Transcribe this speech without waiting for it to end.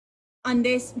On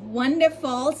this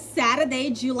wonderful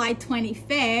Saturday, July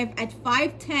 25th at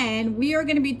 5:10, we are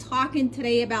going to be talking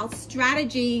today about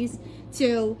strategies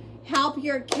to help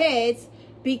your kids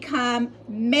become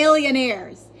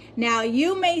millionaires. Now,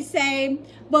 you may say,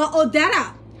 well,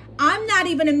 Odetta, I'm not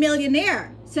even a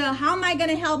millionaire. So how am I going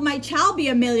to help my child be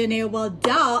a millionaire? Well,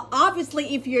 duh.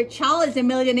 Obviously, if your child is a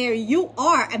millionaire, you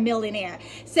are a millionaire.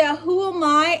 So who am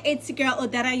I? It's your girl,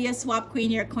 Odetta, your swap queen,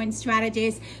 your coin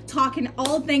strategist, talking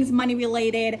all things money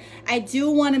related. I do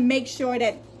want to make sure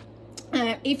that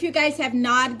if you guys have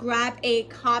not grabbed a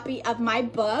copy of my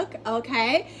book,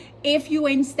 okay, if you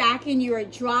ain't stacking, you are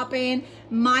dropping.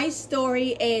 My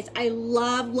story is I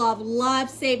love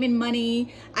saving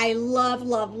money. I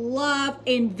love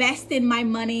investing my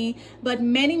money. But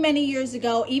many years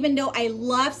ago, even though I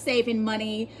love saving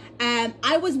money,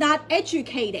 I was not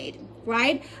educated.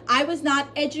 Right? I was not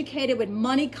educated with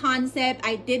money concept.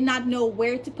 I did not know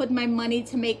where to put my money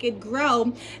to make it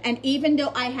grow. And even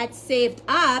though I had saved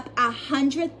up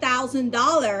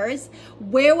 $100,000,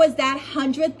 where was that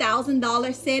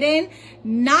 $100,000 sitting?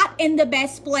 Not in the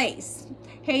best place.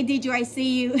 Hey, DJ, I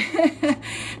see you.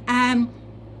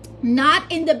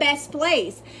 Not in the best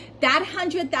place. That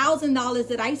 $100,000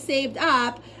 that I saved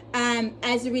up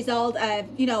as a result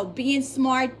of, being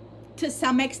smart to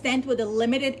some extent with the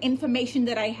limited information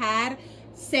that I had,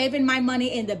 saving my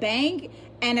money in the bank.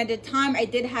 And at the time I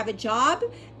did have a job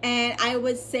and I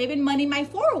was saving money in my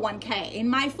 401k, in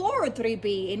my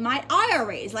 403b, in my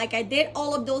IRAs. Like I did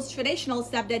all of those traditional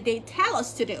stuff that they tell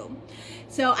us to do.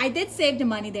 So I did save the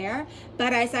money there.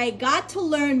 But as I got to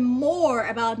learn more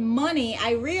about money,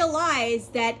 I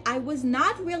realized that I was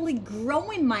not really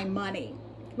growing my money.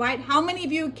 Right? How many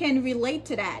of you can relate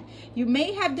to that? You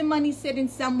may have the money sitting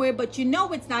somewhere, but you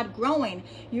know it's not growing.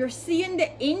 You're seeing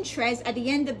the interest at the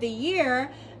end of the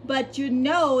year, but you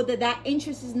know that that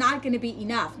interest is not going to be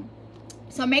enough.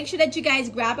 So make sure that you guys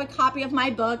grab a copy of my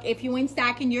book. If you ain't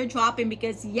stacking, you're dropping,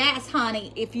 because yes,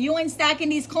 honey, if you ain't stacking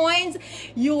these coins,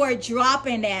 you are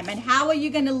dropping them. And how are you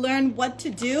going to learn what to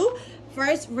do?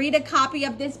 First, read a copy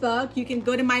of this book. You can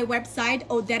go to my website,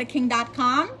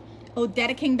 odettaking.com.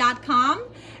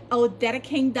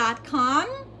 odettaking.com,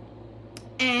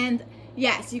 and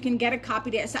yes, you can get a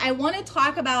copy there. So I want to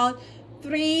talk about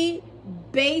 3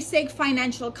 basic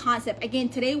financial concepts. Again,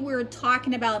 today we're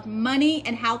talking about money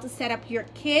and how to set up your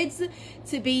kids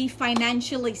to be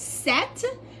financially set,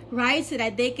 right? So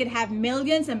that they could have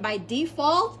millions, and by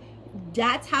default,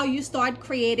 that's how you start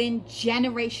creating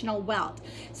generational wealth.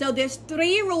 So there's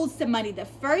 3 rules to money. The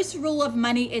first rule of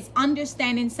money is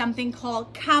understanding something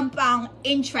called compound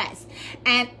interest.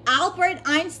 And Albert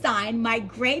Einstein, my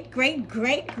great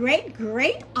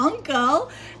uncle,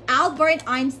 Albert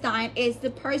Einstein is the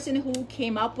person who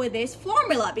came up with this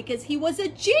formula because he was a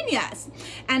genius.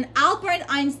 And Albert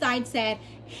Einstein said,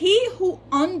 he who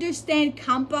understands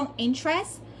compound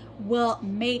interest will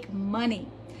make money.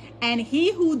 And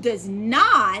he who does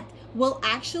not will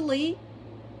actually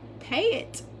pay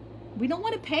it. We don't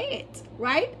want to pay it,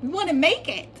 right? We want to make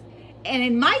it. And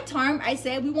in my term, I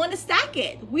said we want to stack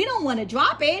it. We don't want to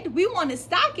drop it. We want to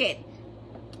stack it,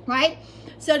 right?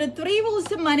 So the 3 rules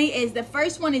to money is, the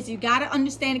first one is you got to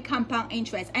understand compound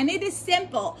interest. And it is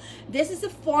simple. This is a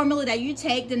formula that you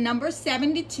take the number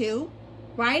 72,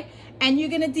 right? And you're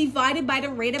going to divide it by the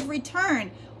rate of return.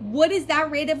 What is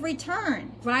that rate of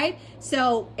return, right?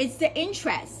 So it's the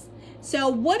interest. So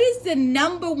what is the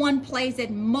number 1 place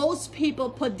that most people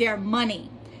put their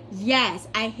money? Yes,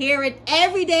 I hear it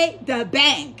every day, the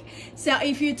bank. So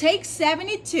if you take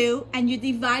 72 and you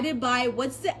divide it by,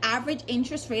 what's the average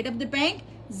interest rate of the bank?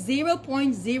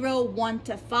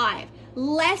 0.015,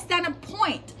 less than a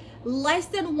point, less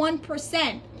than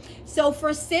 1%. So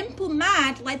for simple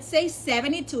math, let's say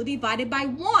 72 divided by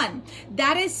 1.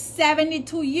 That is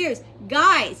 72 years.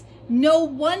 Guys, no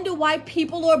wonder why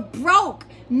people are broke.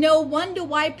 No wonder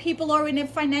why people are in a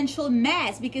financial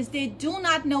mess, because they do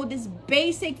not know this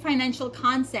basic financial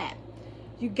concept.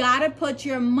 You got to put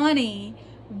your money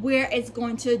where it's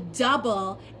going to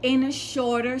double in a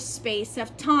shorter space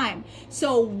of time.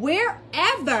 So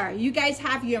wherever you guys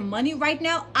have your money right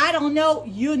now, I don't know,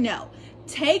 you know.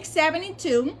 Take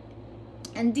 72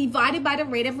 and divide it by the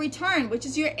rate of return, which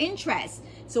is your interest.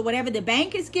 So whatever the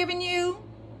bank is giving you,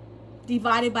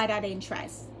 divided by that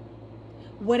interest.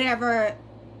 Wherever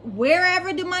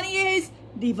the money is,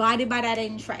 divided by that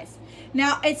interest.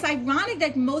 Now, it's ironic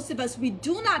that most of us, we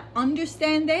do not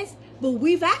understand this, but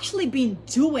we've actually been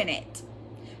doing it.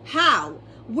 How?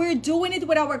 We're doing it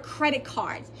with our credit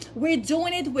cards. We're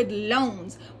doing it with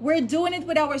loans. We're doing it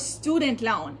with our student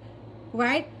loan,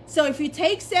 right? So if you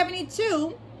take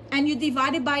 72 and you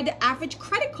divide it by the average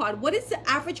credit card. What is the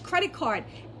average credit card?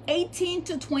 18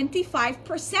 to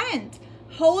 25%.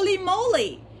 Holy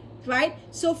moly, right?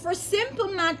 So for simple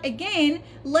math, again,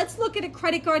 let's look at a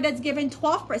credit card that's given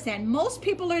 12%. Most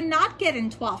people are not getting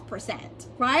 12%,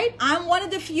 right? I'm one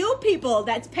of the few people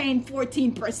that's paying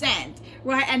 14%,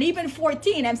 right? And even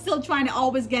 14, I'm still trying to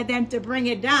always get them to bring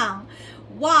it down.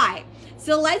 Why?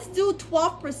 So let's do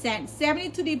 12%.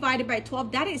 72 divided by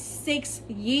 12, that is 6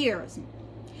 years.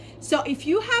 So if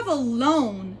you have a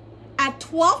loan at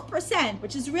 12%,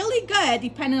 which is really good,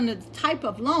 depending on the type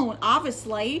of loan,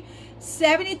 obviously,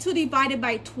 72 divided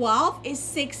by 12 is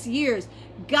 6 years.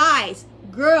 Guys,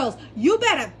 girls, you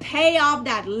better pay off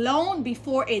that loan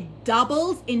before it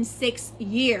doubles in 6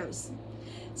 years.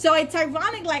 So it's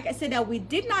ironic, like I said, that we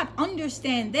did not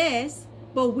understand this,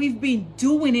 but we've been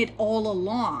doing it all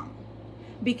along.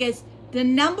 Because the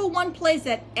number one place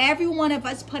that every one of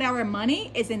us put our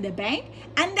money is in the bank.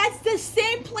 And that's the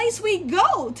same place we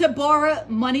go to borrow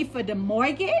money for the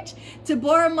mortgage, to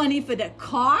borrow money for the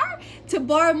car, to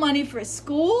borrow money for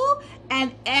school,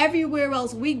 and everywhere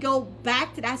else. We go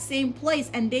back to that same place,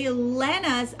 and they lend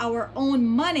us our own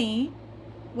money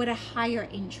with a higher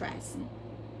interest,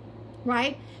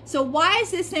 right? So why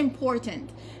is this important?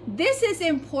 This is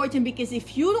important because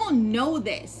if you don't know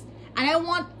this, and I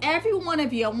want every one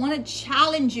of you, I want to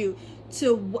challenge you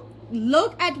to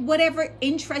look at whatever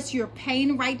interest you're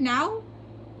paying right now,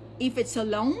 if it's a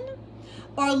loan,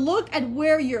 or look at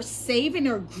where you're saving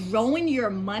or growing your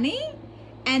money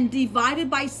and divide it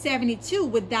by 72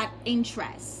 with that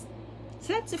interest.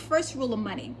 So that's the first rule of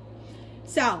money.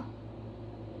 So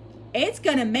it's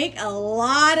going to make a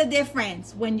lot of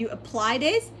difference when you apply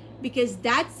this, because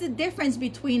that's the difference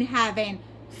between having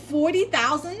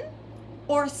 40,000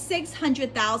 or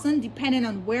 600,000, depending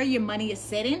on where your money is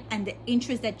sitting and the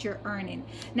interest that you're earning.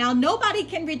 Now, nobody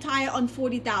can retire on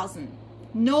 40,000.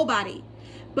 Nobody.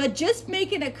 But just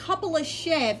making a couple of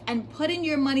shifts and putting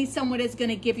your money somewhere that's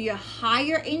going to give you a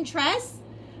higher interest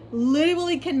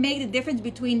literally can make the difference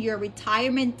between your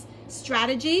retirement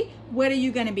strategy, whether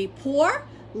you're going to be poor,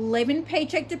 living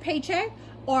paycheck to paycheck,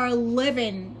 or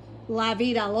living la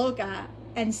vida loca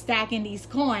and stacking these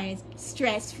coins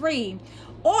stress-free.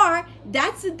 Or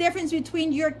that's the difference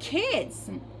between your kids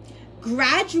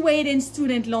graduating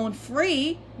student loan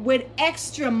free with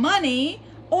extra money,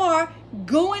 or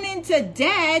going into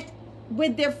debt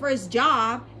with their first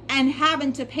job and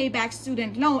having to pay back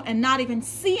student loan and not even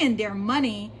seeing their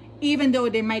money, even though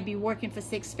they might be working for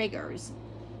 6 figures.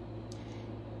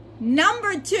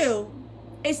 Number 2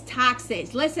 is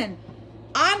taxes. Listen,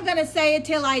 I'm gonna say it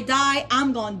till I die.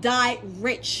 I'm gonna die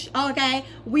rich, okay?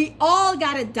 We all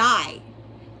gotta die.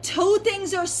 2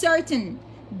 things are certain: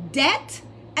 debt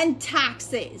and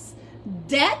taxes.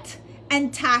 Debt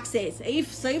and taxes.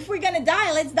 If we're gonna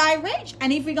die, let's die rich.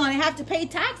 And if we're gonna have to pay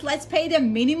tax, let's pay the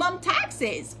minimum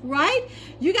taxes, right?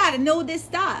 You gotta know this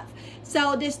stuff.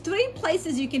 So there's 3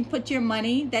 places you can put your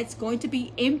money that's going to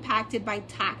be impacted by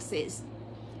taxes.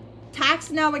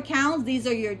 Tax now accounts, these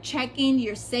are your checking,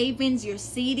 your savings, your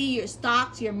CD, your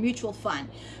stocks, your mutual fund.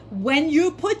 When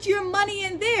you put your money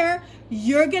in there,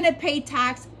 you're gonna pay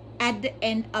tax at the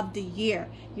end of the year.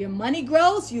 Your money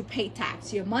grows, you pay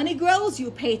tax. Your money grows,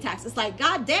 you pay tax. It's like,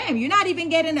 God damn, you're not even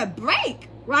getting a break,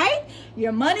 right?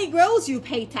 Your money grows, you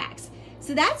pay tax.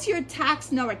 So that's your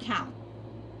tax now account.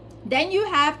 Then you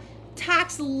have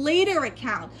tax later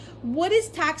account. What is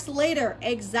tax later?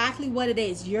 Exactly what it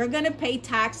is. You're gonna pay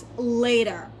tax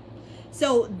later.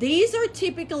 So these are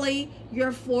typically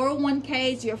your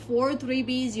 401ks, your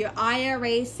 403bs, your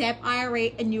IRA, SEP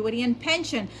IRA, annuity, and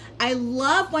pension. I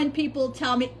love when people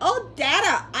tell me, oh,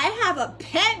 Dada, I have a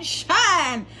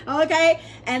pension, okay?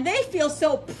 And they feel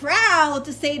so proud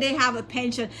to say they have a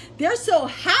pension. They're so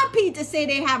happy to say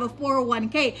they have a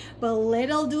 401k, but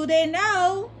little do they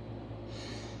know,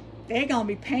 they're gonna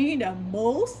be paying the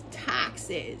most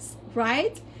taxes,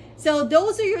 right? So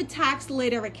those are your tax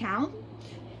later account.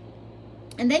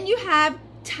 And then you have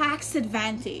tax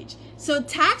advantage. So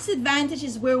tax advantage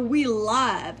is where we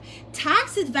love.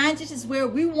 Tax advantage is where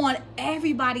we want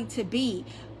everybody to be.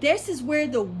 This is where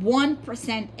the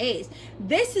 1% is.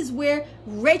 This is where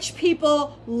rich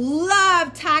people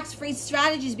love tax-free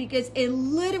strategies, because it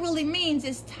literally means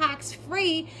it's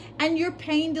tax-free and you're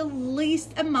paying the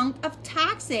least amount of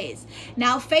taxes.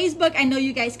 Now, Facebook, I know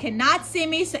you guys cannot see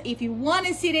me, so if you want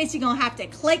to see this, you're going to have to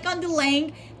click on the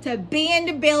link to be in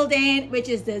the building, which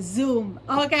is the Zoom,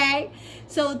 okay?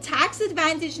 So tax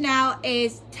advantage now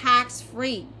is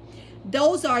tax-free.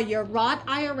 Those are your Roth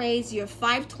IRAs, your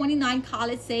 529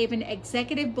 college saving,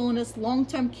 executive bonus,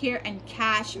 long-term care, and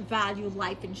cash value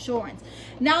life insurance.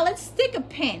 Now let's stick a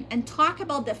pin and talk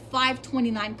about the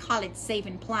 529 college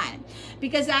saving plan,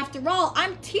 because after all,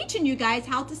 I'm teaching you guys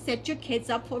how to set your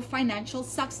kids up for financial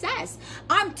success.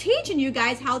 I'm teaching you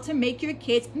guys how to make your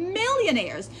kids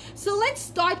millionaires. So let's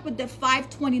start with the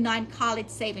 529 college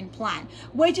saving plan,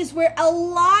 which is where a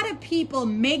lot of people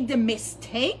make the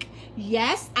mistake.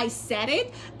 Yes, I said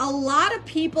it. A lot of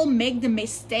people make the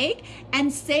mistake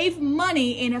and save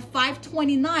money in a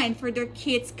 529 for their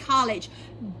kids' college.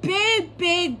 Big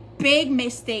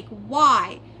mistake.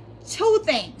 Why? Two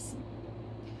things,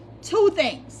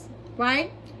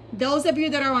 right? Those of you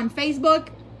that are on Facebook,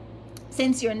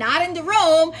 since you're not in the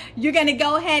room, you're going to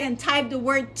go ahead and type the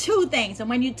word two things. And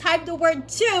when you type the word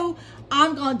two,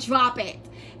 I'm going to drop it.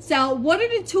 So what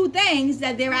are the two things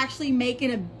that they're actually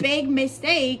making a big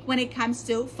mistake when it comes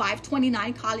to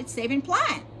 529 college saving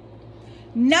plan?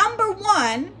 Number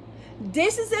one,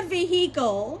 this is a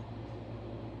vehicle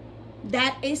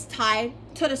that is tied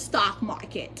to the stock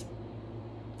market.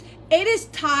 It is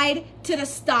tied to the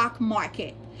stock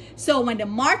market. So when the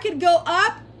market go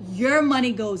up, your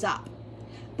money goes up.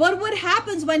 But what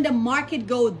happens when the market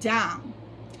goes down?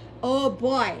 Oh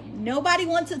boy, nobody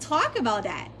wants to talk about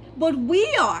that. But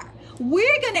we are.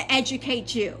 We're going to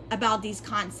educate you about these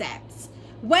concepts.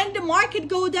 When the market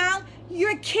go down,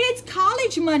 your kids'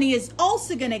 college money is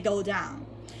also going to go down.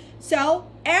 So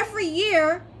every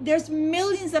year, there's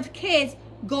millions of kids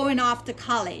going off to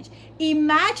college.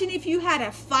 Imagine if you had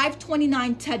a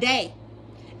 529 today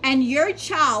and your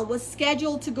child was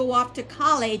scheduled to go off to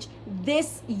college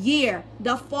this year,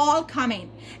 the fall coming,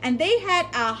 and they had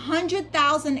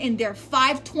 $100,000 in their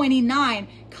 529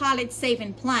 college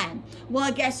saving plan.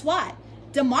 Well, guess what?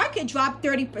 The market dropped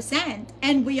 30%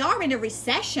 and we are in a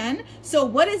recession. So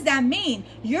what does that mean?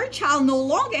 Your child no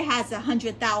longer has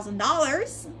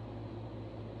 $100,000.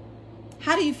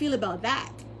 How do you feel about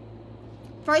that?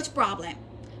 First problem.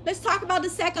 Let's talk about the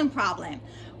second problem.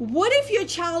 What if your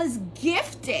child is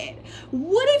gifted?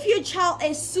 What if your child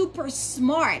is super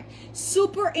smart,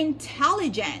 super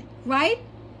intelligent, right?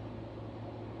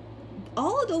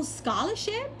 All of those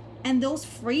scholarships and those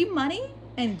free money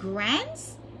and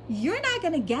grants, you're not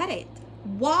going to get it.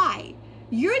 Why?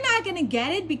 You're not going to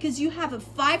get it because you have a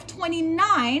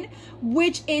 529,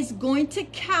 which is going to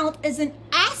count as an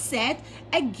asset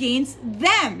against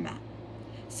them.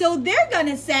 So they're going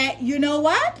to say, you know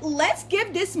what? Let's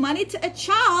give this money to a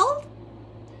child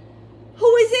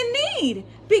who is in need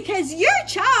because your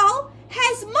child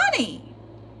has money.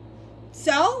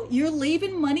 So you're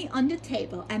leaving money on the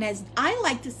table. And as I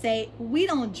like to say, we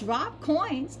don't drop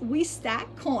coins, we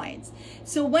stack coins.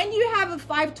 So when you have a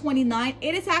 529,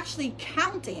 it is actually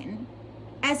counting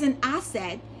as an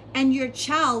asset, and your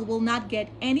child will not get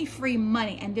any free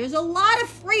money. And there's a lot of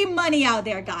free money out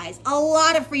there, guys. A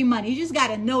lot of free money. You just got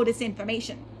to know this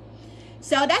information.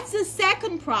 So that's the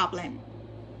second problem.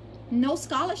 No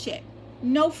scholarship,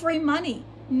 no free money,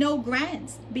 no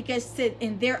grants. Because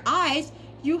in their eyes,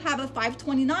 you have a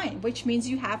 529, which means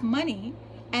you have money.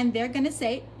 And they're going to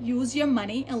say, use your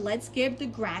money and let's give the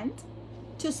grant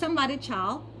to somebody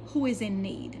child who is in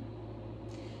need.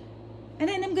 And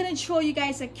then I'm going to show you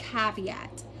guys a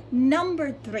caveat.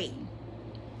 Number 3,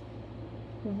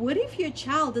 what if your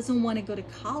child doesn't want to go to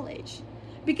college?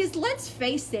 Because let's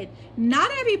face it,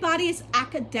 not everybody is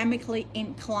academically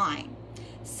inclined.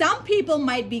 Some people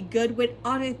might be good with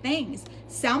other things.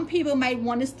 Some people might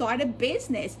want to start a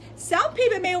business. Some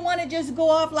people may want to just go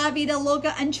off la vida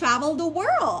loca and travel the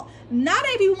world. Not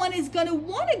everyone is going to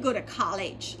want to go to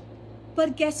college.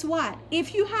 But guess what?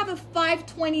 If you have a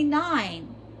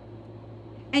 529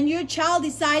 and your child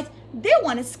decides they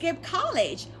want to skip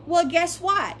college, well, guess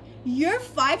what? Your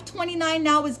 529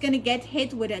 now is going to get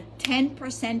hit with a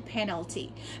 10%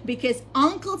 penalty because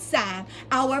Uncle Sam,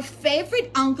 our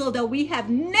favorite uncle that we have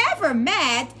never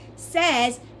met,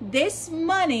 says this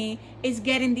money is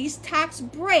getting these tax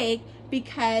break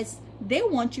because they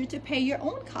want you to pay your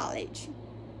own college.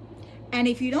 And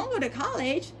if you don't go to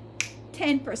college,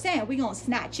 10%, we're going to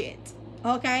snatch it.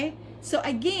 Okay? So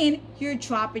again, you're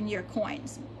dropping your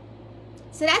coins.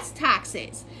 So that's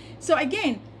taxes. So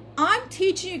again, I'm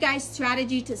teaching you guys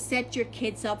strategy to set your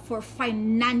kids up for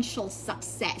financial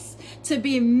success, to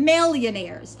be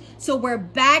millionaires. So we're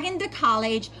bagging the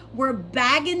college, we're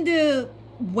bagging the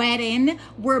wedding,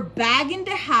 we're bagging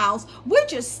the house, we're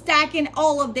just stacking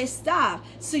all of this stuff.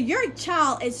 So your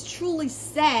child is truly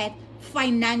set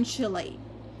financially.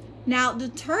 Now, the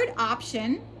third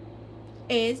option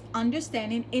is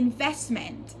understanding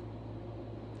investment.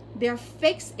 They're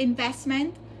fixed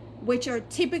investment, which are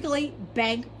typically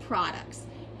bank products.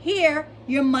 Here,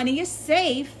 your money is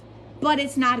safe, but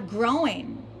it's not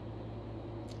growing.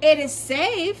 It is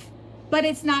safe, but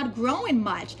it's not growing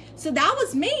much. So that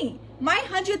was me. My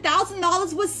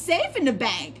 $100,000 was safe in the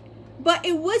bank, but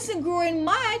it wasn't growing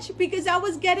much because I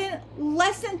was getting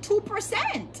less than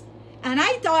 2%. And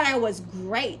I thought I was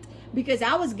great because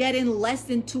I was getting less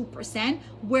than 2%,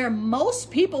 where most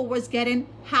people was getting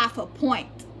half a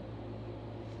point.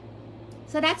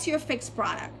 So that's your fixed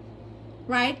product,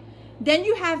 right? Then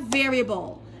you have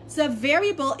variable. So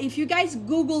variable, if you guys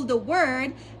Google the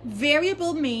word,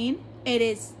 variable mean it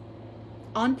is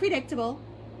unpredictable,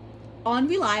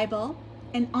 unreliable,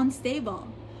 and unstable.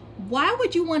 Why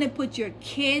would you want to put your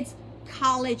kids'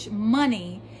 college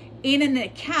money in an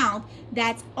account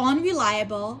that's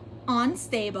unreliable,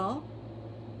 unstable,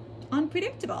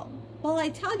 unpredictable? Well, I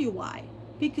tell you why.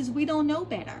 Because we don't know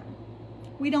better.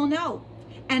 We don't know.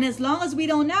 And as long as we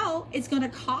don't know, it's going to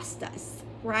cost us,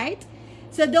 right?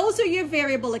 So those are your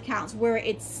variable accounts where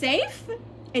it's safe.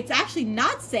 It's actually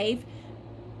not safe,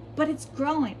 but it's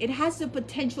growing. It has the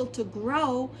potential to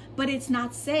grow, but it's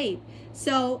not safe.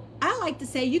 So I like to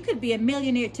say you could be a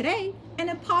millionaire today and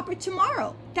a pauper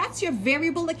tomorrow. That's your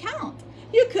variable account.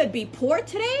 You could be poor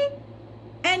today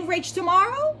and rich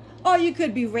tomorrow, or you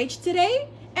could be rich today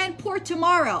and poor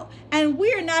tomorrow. And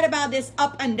we're not about this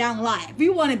up and down life. We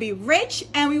want to be rich,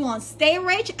 and we want to stay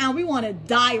rich, and we want to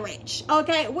die rich.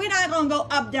 Okay, we're not going to go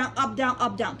up, down, up, down,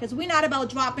 up, down, because we're not about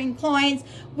dropping coins.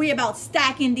 We're about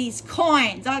stacking these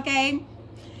coins. Okay,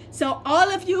 so all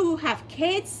of you who have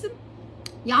kids,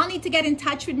 y'all need to get in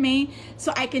touch with me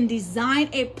so I can design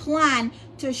a plan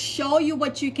to show you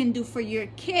what you can do for your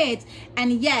kids.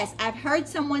 And yes, I've heard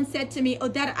someone said to me,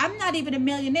 Odetta, I'm not even a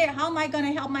millionaire. How am I going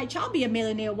to help my child be a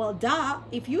millionaire? Well, duh.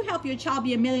 If you help your child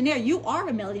be a millionaire, you are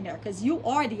a millionaire because you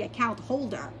are the account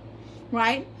holder,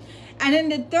 right? And then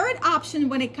the third option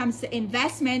when it comes to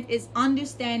investment is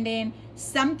understanding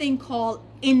something called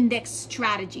index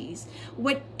strategies.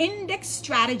 With index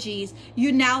strategies,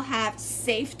 you now have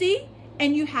safety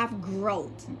and you have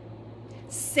growth.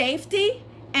 Safety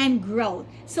and growth.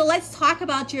 So let's talk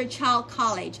about your child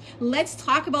college. Let's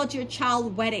talk about your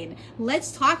child wedding.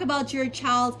 Let's talk about your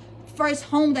child's first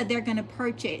home that they're going to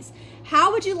purchase.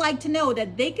 How would you like to know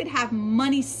that they could have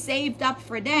money saved up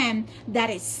for them that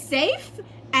is safe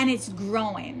and it's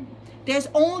growing? There's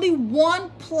only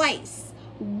one place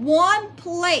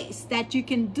that you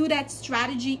can do that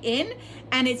strategy in,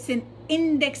 and it's an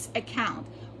index account.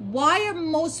 Why are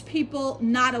most people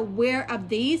not aware of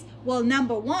these? Well,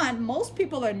 number one, most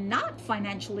people are not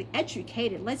financially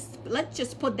educated. Let's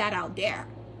just put that out there,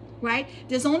 right?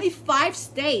 There's only 5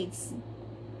 states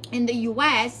in the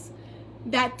US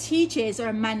that teaches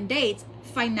or mandates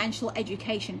financial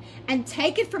education. And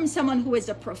take it from someone who is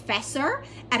a professor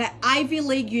at an Ivy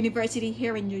League university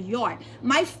here in New York.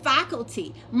 My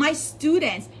faculty, my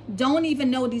students don't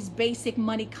even know these basic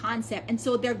money concepts. And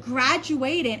so they're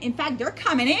graduating. In fact, they're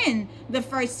coming in the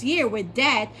first year with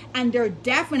debt, and they're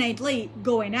definitely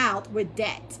going out with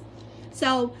debt.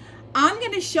 So I'm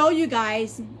going to show you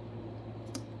guys.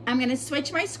 I'm going to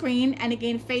switch my screen. And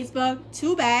again, Facebook,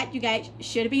 too bad. You guys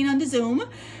should have been on the Zoom.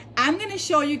 I'm going to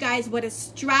show you guys what a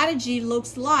strategy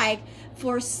looks like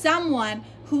for someone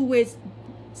who is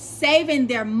saving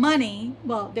their money,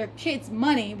 well, their kids'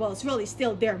 money, well, it's really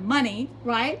still their money,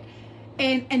 right?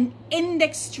 And an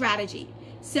index strategy.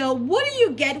 So what do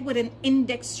you get with an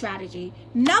index strategy?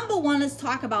 Number one, let's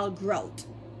talk about growth.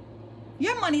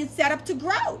 Your money is set up to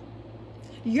grow.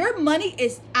 Your money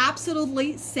is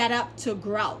absolutely set up to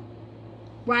grow,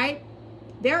 right?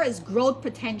 There is growth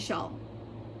potential.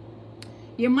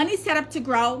 Your money's set up to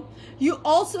grow. You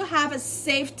also have a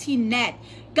safety net.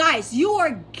 Guys, you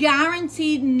are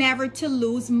guaranteed never to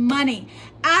lose money.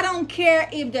 I don't care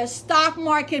if the stock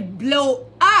market blow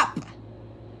up.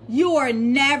 You are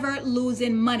never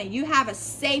losing money. You have a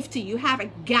safety. You have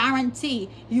a guarantee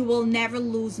you will never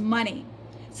lose money.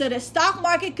 So the stock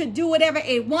market could do whatever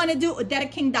it want to do.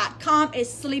 OdettaKing.com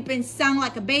is sleeping sound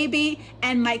like a baby,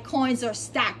 and my coins are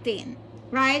stacked in,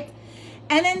 right?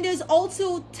 And then there's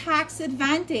also tax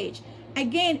advantage.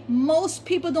 Again, most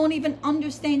people don't even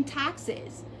understand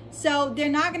taxes. So they're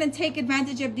not going to take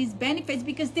advantage of these benefits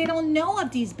because they don't know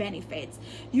of these benefits.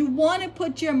 You want to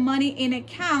put your money in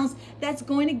accounts that's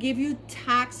going to give you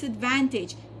tax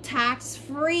advantage,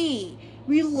 tax-free.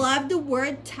 We love the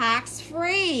word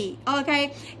tax-free,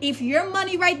 okay? If your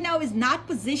money right now is not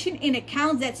positioned in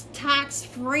accounts that's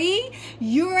tax-free,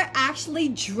 you're actually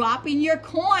dropping your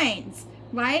coins,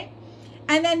 right?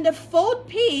 And then the fourth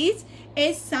piece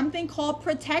is something called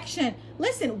protection.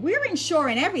 Listen, we're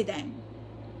insuring everything.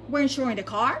 We're insuring the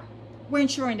car. We're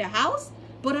insuring the house,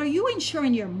 but are you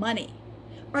insuring your money?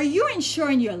 Are you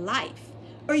insuring your life?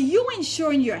 Are you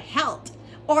insuring your health?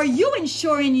 Are you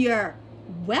insuring your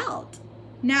wealth?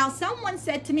 Now, someone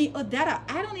said to me, Odetta,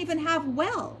 I don't even have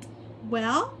wealth.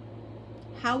 Well,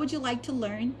 how would you like to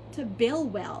learn to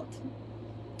build wealth?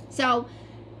 So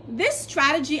this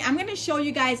strategy, I'm going to show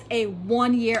you guys a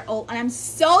 1-year-old, and I'm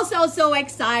so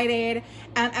excited.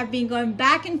 I've been going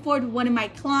back and forth with one of my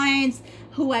clients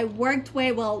who I worked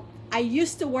with. Well, I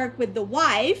used to work with the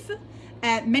wife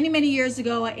many years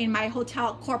ago in my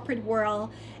hotel corporate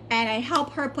world, and I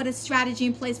helped her put a strategy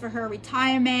in place for her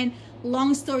retirement.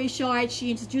 Long story short,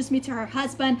 she introduced me to her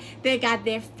husband. They got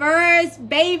their first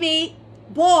baby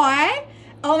boy.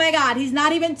 Oh my God, he's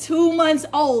not even 2 months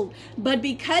old. But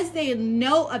because they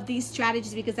know of these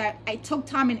strategies, because I took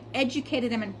time and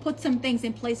educated them and put some things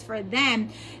in place for them,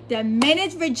 the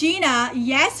minute Regina,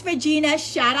 yes, Regina,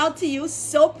 shout out to you,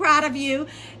 so proud of you.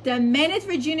 The minute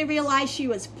Regina realized she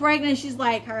was pregnant, she's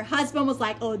like, her husband was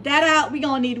like, Odetta, we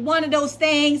gonna need one of those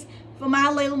things for my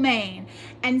little man.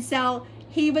 And so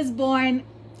he was born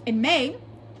in May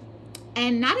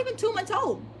and not even 2 months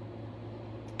old.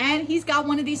 And he's got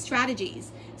one of these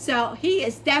strategies. So he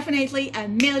is definitely a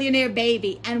millionaire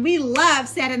baby. And we love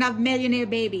setting up millionaire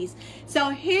babies. So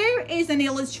here is an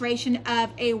illustration of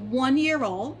a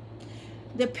 1-year-old.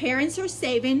 The parents are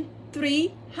saving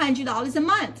 $300 a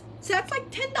month. So that's like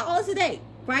 $10 a day,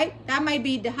 right? That might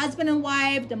be the husband and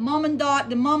wife, the mom and dad,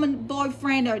 the mom and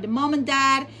boyfriend, or the mom and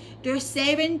dad. They're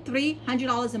saving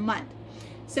 $300 a month.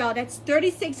 So that's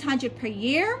 $3,600 per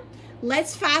year.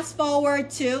 Let's fast forward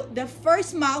to the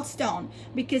first milestone,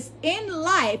 because in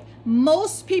life,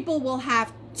 most people will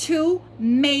have 2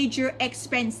 major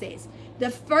expenses. The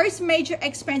first major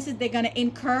expenses they're going to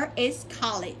incur is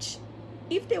college,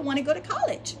 if they want to go to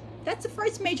college. That's the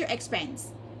first major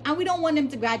expense. And we don't want them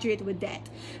to graduate with debt.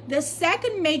 The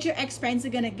second major expense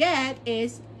they're going to get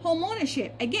is home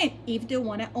ownership. Again, if they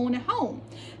want to own a home.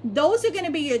 Those are going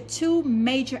to be your 2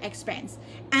 major expense.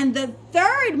 And the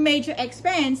third major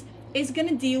expense is going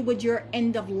to deal with your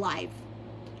end of life,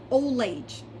 old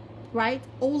age, right?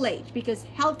 Old age, because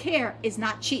healthcare is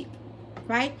not cheap,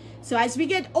 right? So as we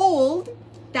get old,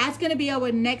 that's going to be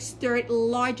our next third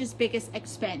largest, biggest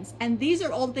expense. And these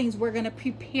are all things we're going to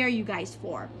prepare you guys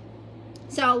for.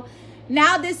 So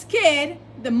now this kid,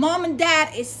 the mom and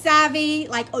dad is savvy,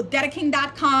 like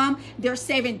OdettaKing.com. They're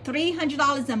saving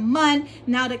 $300 a month.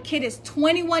 Now the kid is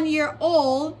 21 years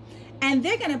old, and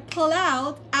they're going to pull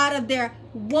out of their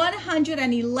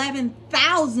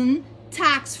 $111,000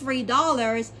 tax-free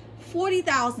dollars,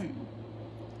 $40,000.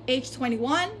 Age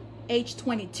 21, age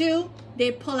 22, they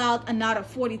pull out another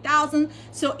 $40,000.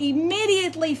 So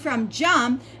immediately from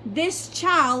jump, this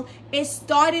child is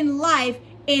starting life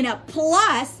in a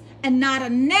plus and not a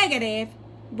negative,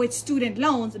 with student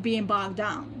loans being bogged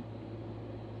down.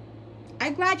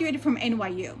 I graduated from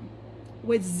NYU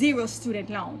with 0 student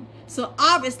loan. So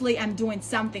obviously I'm doing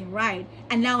something right.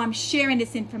 And now I'm sharing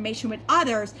this information with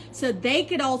others so they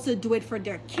could also do it for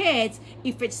their kids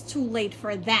if it's too late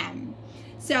for them.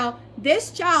 So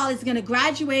this child is going to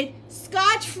graduate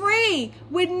scot-free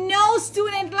with no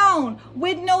student loan,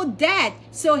 with no debt.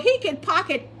 So he can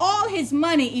pocket all his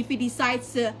money if he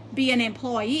decides to be an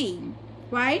employee,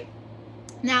 right?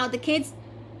 Now the kids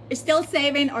is still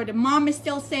saving, or the mom is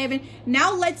still saving.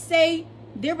 Now let's say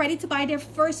they're ready to buy their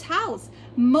first house.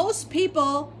 Most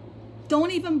people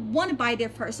don't even want to buy their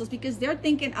first house because they're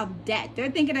thinking of debt. They're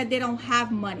thinking that they don't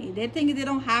have money. They're thinking they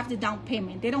don't have the down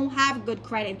payment. They don't have good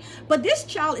credit. But this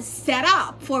child is set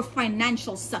up for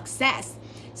financial success.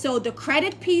 So the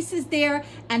credit piece is there,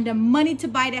 and the money to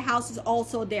buy the house is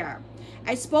also there.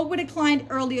 I spoke with a client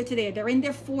earlier today. They're in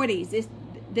their 40s.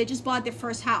 They just bought their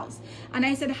first house. And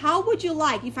I said, how would you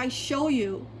like if I show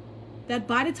you that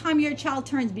by the time your child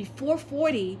turns before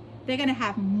 40, they're going to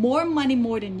have more money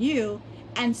more than you,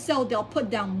 and so they'll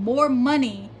put down more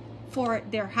money for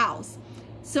their house.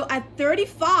 So at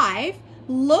 35,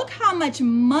 look how much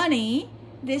money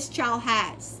this child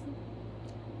has.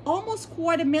 Almost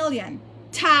 $250,000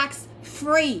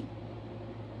 tax-free.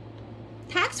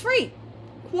 Tax-free.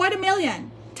 $250,000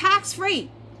 tax-free.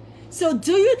 So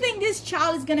do you think this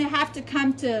child is going to have to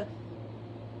come to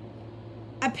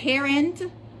a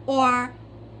parent or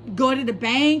go to the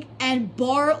bank and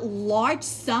borrow large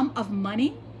sum of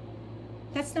money?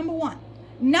 That's number one.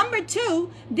 Number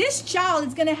two, this child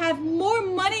is going to have more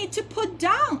money to put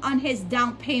down on his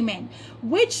down payment,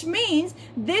 which means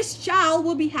this child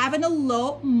will be having a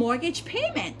low mortgage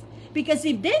payment. Because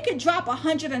if they could drop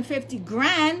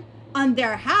 $150,000 on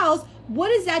their house, what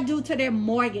does that do to their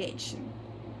mortgage?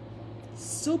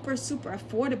 Super, super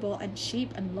affordable and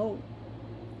cheap and low.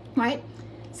 right?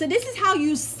 So this is how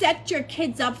you set your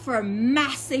kids up for a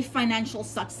massive financial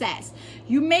success.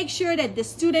 You make sure that the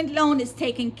student loan is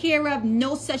taken care of,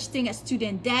 no such thing as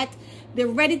student debt. They're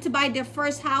ready to buy their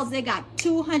first house. They got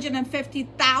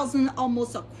 $250,000,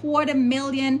 almost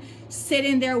 $250,000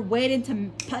 sitting there waiting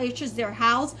to purchase their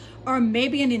house, or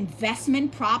maybe an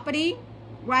investment property,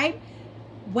 right?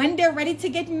 When they're ready to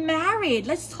get married,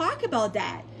 let's talk about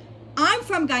that. I'm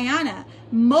from Guyana.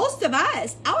 Most of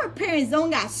us, our parents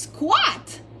don't got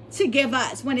squat to give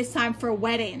us when it's time for a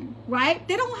wedding, right?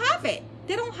 They don't have it.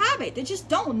 They don't have it. They just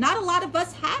don't. Not a lot of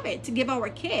us have it to give our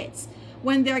kids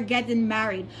when they're getting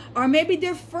married, or maybe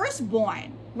their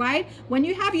firstborn, right? When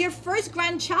you have your first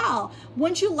grandchild,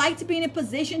 wouldn't you like to be in a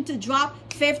position to drop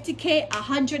 50K,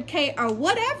 100K, or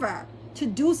whatever to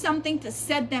do something to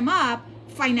set them up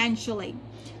financially?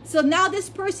 So now this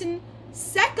person,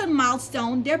 second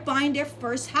milestone, they're buying their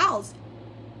first house.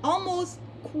 Almost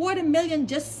 $250,000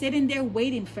 just sitting there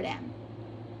waiting for them.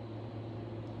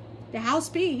 The house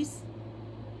piece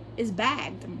is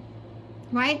bagged,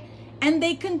 right? And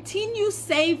they continue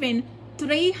saving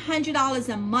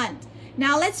 $300 a month.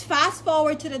 Now let's fast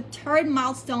forward to the third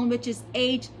milestone, which is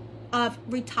age of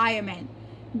retirement.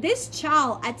 This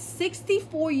child at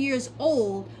 64 years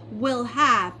old will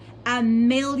have $1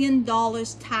 million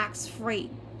tax-free.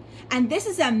 And this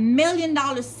is $1 million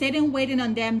sitting waiting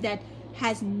on them that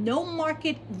has no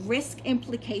market risk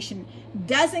implication.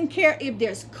 Doesn't care if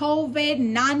there's COVID,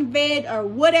 non-vid, or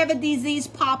whatever disease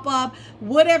pop up,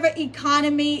 whatever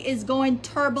economy is going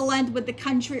turbulent with the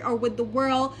country or with the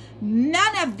world.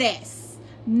 None of this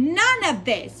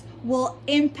will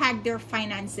impact their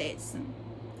finances.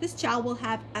 This child will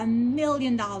have $1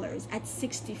 million at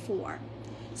 64.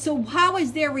 So how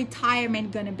is their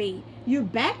retirement going to be? You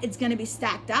bet it's going to be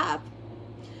stacked up,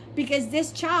 because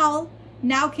this child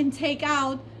now can take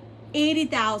out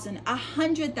 $80,000,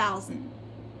 $100,000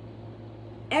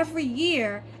 every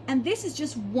year. And this is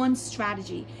just one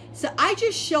strategy. So I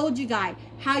just showed you guys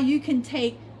how you can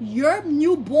take your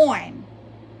newborn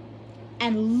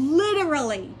and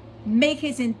literally make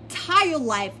his entire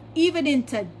life, even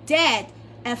into debt,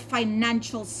 a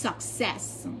financial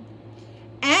success.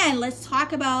 And let's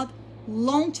talk about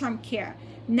long-term care.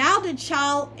 Now the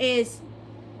child is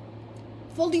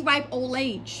fully ripe old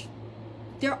age.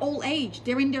 They're old age.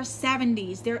 They're in their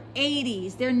 70s, their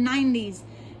 80s, their 90s.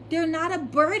 They're not a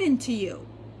burden to you.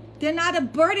 They're not a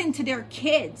burden to their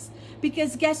kids,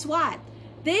 because guess what?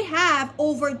 They have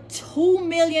over $2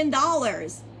 million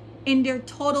in their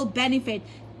total benefit.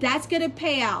 That's going to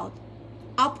pay out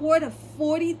upward of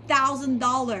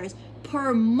 $40,000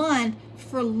 per month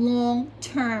for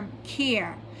long-term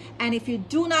care. And if you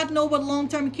do not know what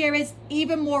long-term care is,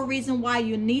 even more reason why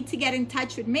you need to get in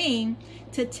touch with me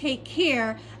to take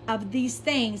care of these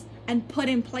things and put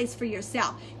in place for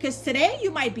yourself. Because today you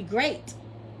might be great.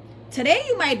 Today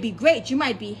you might be great. You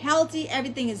might be healthy.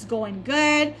 Everything is going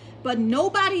good. But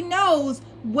nobody knows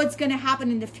what's going to happen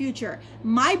in the future.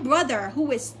 My brother,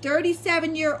 who is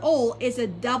 37 years old, is a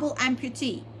double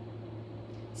amputee.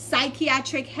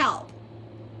 Psychiatric help.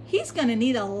 He's going to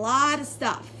need a lot of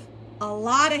stuff. A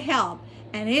lot of help,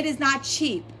 and it is not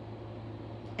cheap.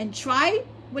 And try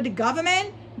with the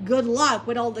government, good luck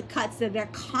with all the cuts that they're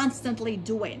constantly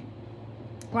doing,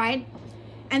 right?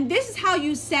 And this is how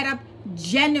you set up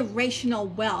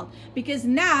generational wealth. Because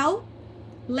now,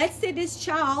 let's say this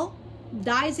child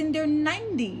dies in their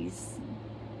 90s.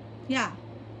 Yeah,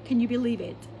 can you believe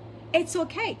it? It's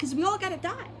okay, because we all gotta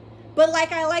die. But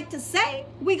like I like to say,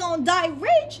 we gonna die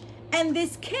rich, and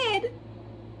this kid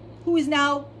who is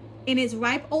now in his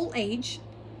ripe old age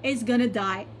is gonna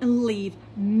die and leave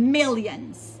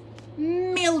millions.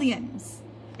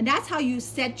 And that's how you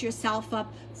set yourself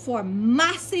up for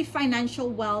massive financial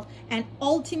wealth, and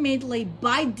ultimately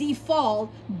by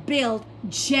default build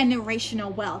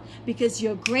generational wealth, because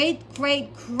your great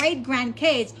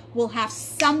grandkids will have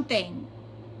something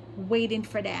waiting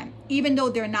for them, even though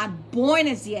they're not born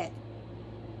as yet.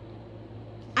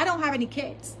 I don't have any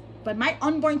kids, but my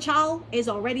unborn child is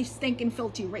already stinking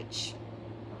filthy rich.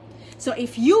 So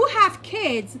if you have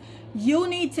kids, you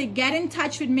need to get in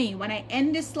touch with me. When I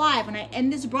end this live, when I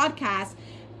end this broadcast,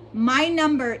 my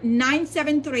number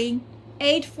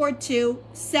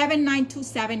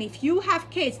 973-842-7927. If you have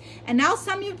kids, and now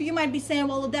some of you might be saying,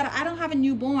 well, Odetta, I don't have a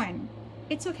newborn.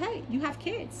 It's okay, you have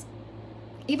kids.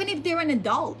 Even if they're an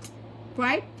adult,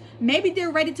 right? Maybe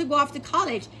they're ready to go off to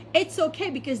college. It's okay,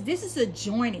 because this is a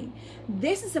journey.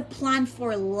 This is a plan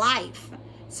for life.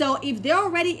 So if they're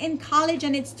already in college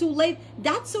and it's too late,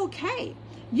 that's okay.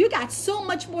 You got so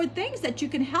much more things that you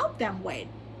can help them with.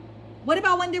 What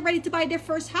about when they're ready to buy their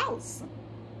first house?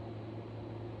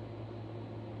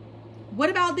 What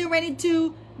about they're ready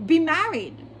to be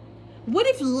married? What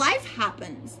if life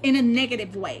happens in a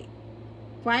negative way,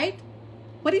 right?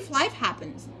 What if life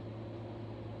happens?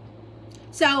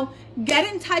 So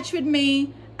get in touch with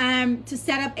me to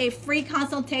set up a free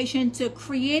consultation to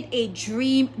create a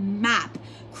dream map,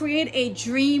 create a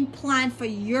dream plan for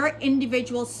your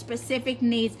individual specific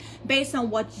needs based on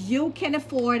what you can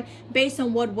afford, based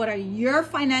on what are your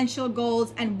financial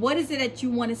goals, and what is it that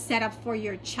you want to set up for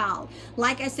your child.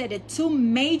 Like I said, the two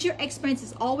major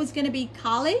expenses always going to be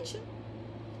college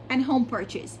and home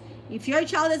purchase. If your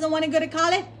child doesn't want to go to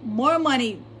college, more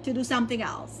money to do something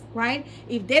else, right?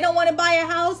 If they don't want to buy a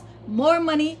house, more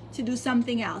money to do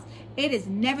something else. It is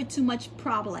never too much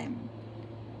problem,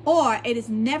 or it is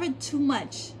never too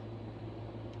much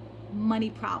money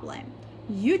problem.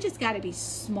 You just got to be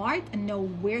smart and know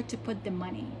where to put the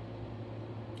money.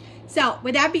 So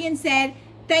with that being said,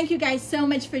 thank you guys so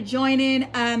much for joining.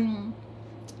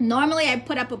 Normally I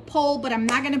put up a poll, but I'm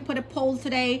not going to put a poll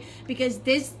today because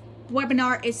this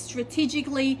webinar is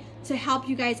strategically to help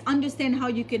you guys understand how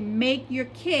you can make your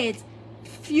kids'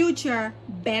 future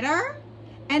better,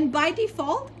 and by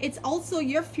default it's also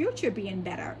your future being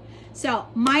better. So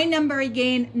my number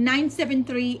again,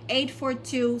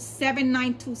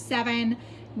 973-842-7927,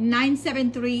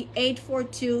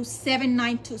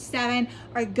 973-842-7927,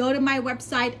 or go to my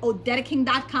website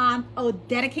odetaking.com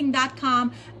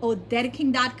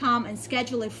and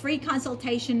schedule a free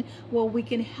consultation where we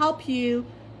can help you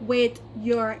with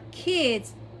your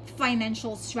kids'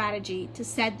 financial strategy to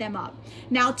set them up.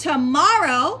 Now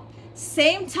tomorrow,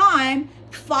 same time,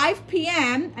 5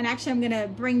 p.m. and actually I'm gonna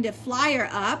bring the flyer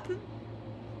up,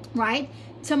 right?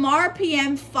 Tomorrow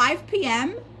PM, 5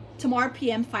 p.m. Tomorrow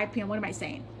PM, 5 p.m. What am I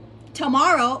saying?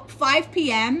 Tomorrow, 5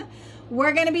 p.m.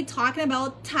 we're gonna be talking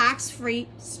about tax-free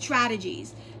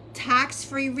strategies,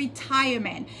 tax-free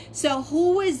retirement. So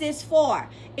who is this for?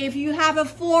 If you have a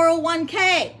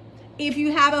 401k, if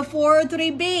you have a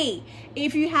 403b,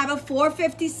 if you have a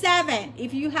 457,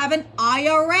 if you have an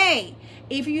IRA,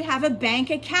 if you have a bank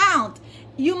account,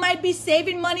 you might be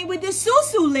saving money with the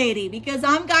Susu lady, because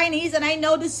I'm Guyanese and I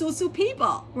know the Susu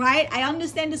people, right? I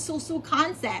understand the Susu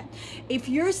concept. If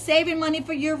you're saving money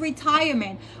for your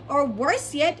retirement, or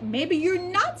worse yet, maybe you're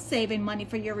not saving money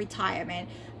for your retirement,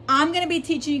 I'm going to be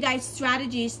teaching you guys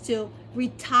strategies to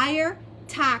retire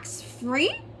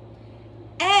tax-free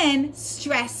and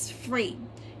stress-free.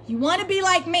 You want to be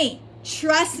like me.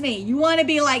 Trust me, you want to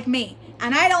be like me.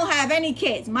 And I don't have any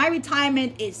kids. My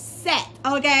retirement is set,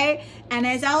 okay? And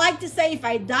as I like to say, if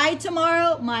I die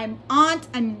tomorrow, my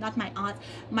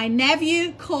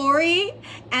nephew, Corey,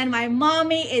 and my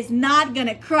mommy is not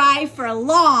gonna cry for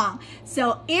long.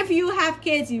 So if you have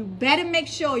kids, you better make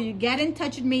sure you get in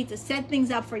touch with me to set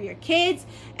things up for your kids.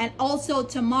 And also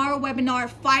tomorrow webinar,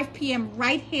 5 p.m.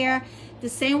 right here. The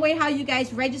same way how you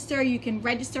guys register, you can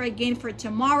register again for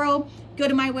tomorrow. Go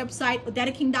to my website,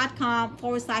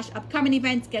 odetaking.com/upcoming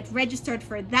events. Get registered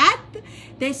for that.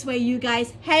 This way you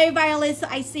guys, hey Violissa,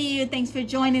 I see you. Thanks for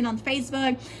joining on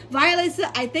Facebook. Violissa,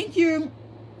 I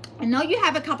know you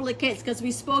have a couple of kids because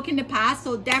we spoke in the past,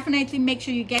 so definitely make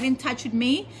sure you get in touch with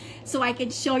me so I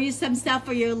can show you some stuff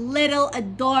for your little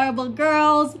adorable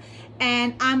girls.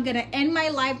 And I'm gonna end my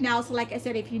live now. So like I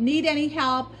said, if you need any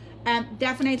help,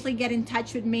 definitely get in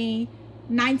touch with me,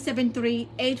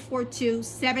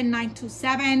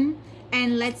 973-842-7927,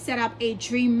 and let's set up a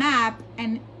dream map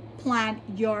and plan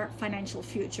your financial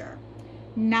future.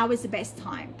 Now is the best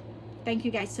time. Thank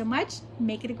you guys so much.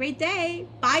 Make it a great day.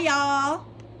 Bye, y'all.